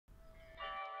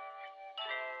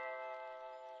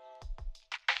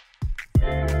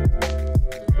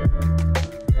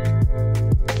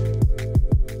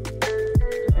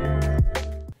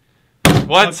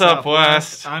What's up,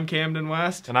 West? I'm Camden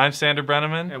West. And I'm Sander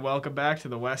Brenneman. And welcome back to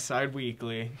the West Side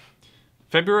Weekly.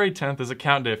 February 10th is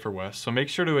account day for West, so make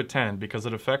sure to attend because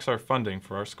it affects our funding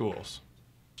for our schools.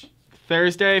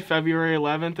 Thursday, February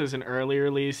 11th is an early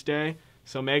release day,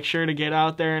 so make sure to get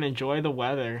out there and enjoy the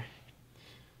weather.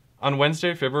 On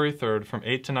Wednesday, February 3rd, from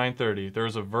 8 to 9:30, there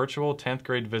is a virtual 10th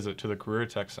grade visit to the Career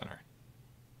Tech Center.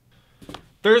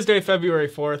 Thursday, February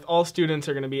 4th, all students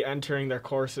are going to be entering their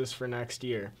courses for next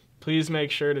year. Please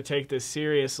make sure to take this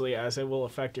seriously as it will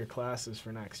affect your classes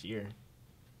for next year.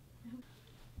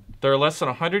 There are less than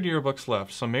 100 yearbooks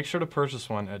left, so make sure to purchase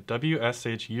one at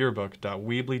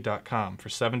wshyearbook.weebly.com for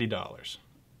 $70.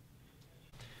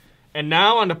 And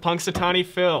now on to Punxsutawney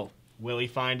Phil. Will he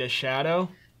find a shadow?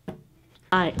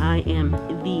 I am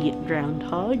the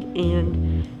groundhog,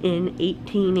 and in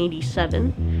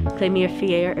 1887, Clamier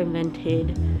Fier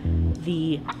invented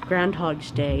the Groundhog's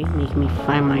Day, making me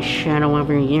find my shadow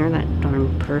every year, that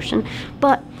darn person.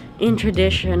 But in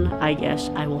tradition, I guess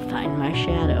I will find my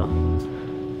shadow.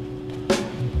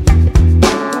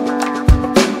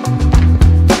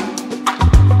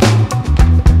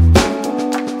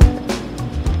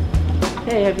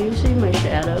 Hey, have you seen my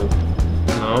shadow?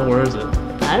 No, where is it?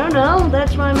 I don't know,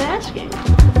 that's why I'm asking.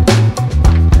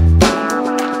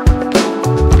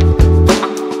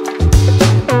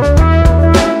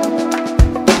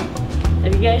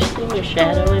 Have you guys seen a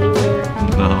shadow anywhere?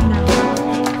 No.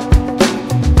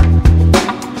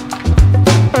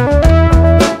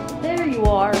 There you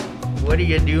are. What are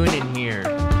you doing in here?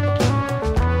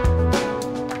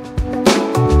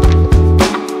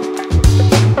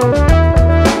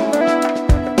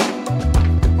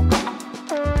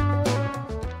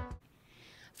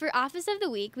 For Office of the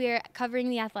Week, we are covering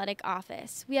the athletic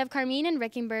office. We have Carmine and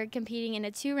Rickenberg competing in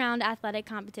a 2-round athletic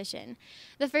competition.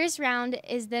 The first round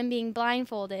is them being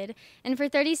blindfolded, and for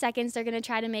 30 seconds, they're going to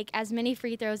try to make as many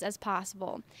free throws as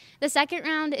possible. The second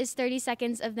round is 30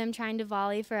 seconds of them trying to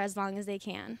volley for as long as they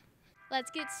can. Let's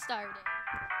get started.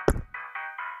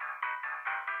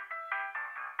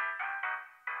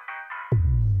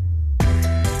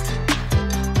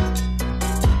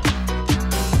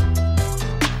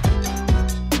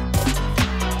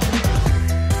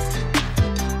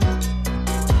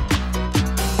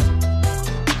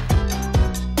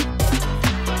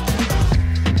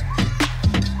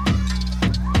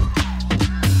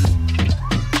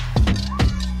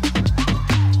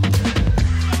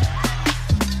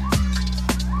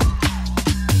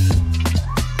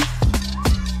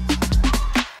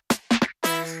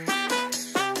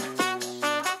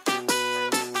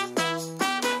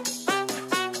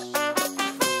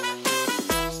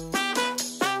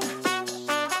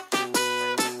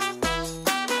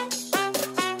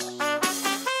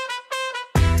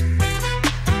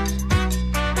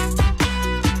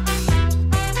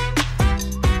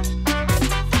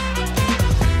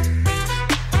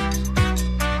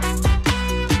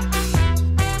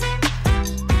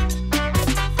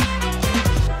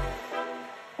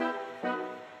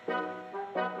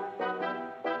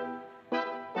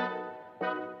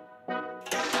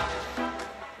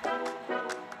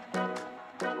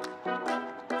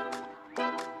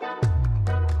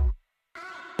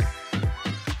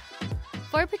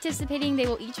 For participating, they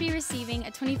will each be receiving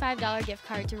a $25 gift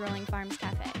card to Rolling Farms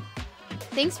Cafe.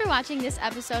 Thanks for watching this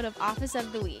episode of Office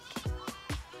of the Week.